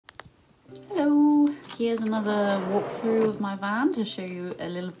Hello, here's another walkthrough of my van to show you a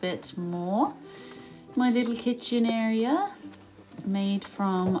little bit more. My little kitchen area made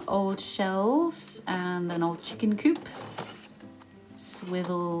from old shelves and an old chicken coop,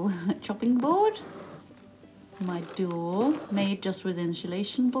 swivel chopping board, my door made just with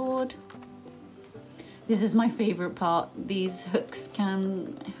insulation board. This is my favourite part. These hooks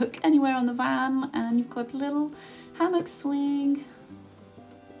can hook anywhere on the van and you've got a little hammock swing.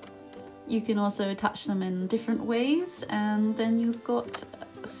 You can also attach them in different ways and then you've got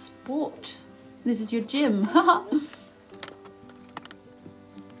a sport. This is your gym.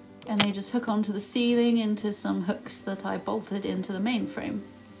 And they just hook onto the ceiling into some hooks that I bolted into the main frame.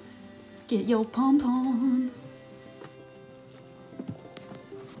 Get your pom-pom.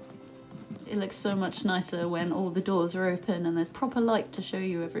 It looks so much nicer when all the doors are open and there's proper light to show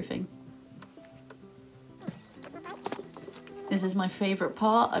you everything. This is my favourite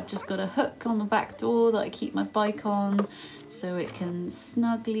part. I've just got a hook on the back door that I keep my bike on so it can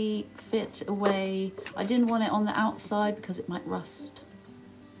snugly fit away. I didn't want it on the outside because it might rust.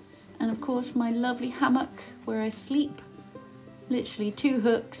 And of course my lovely hammock where I sleep. Literally 2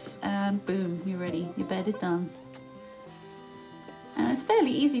 hooks and boom, you're ready. Your bed is done. And it's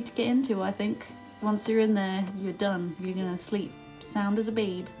fairly easy to get into, I think. Once you're in there, you're done. You're gonna sleep sound as a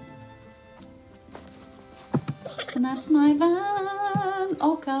babe. And that's my van.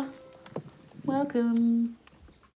 Oka. Welcome.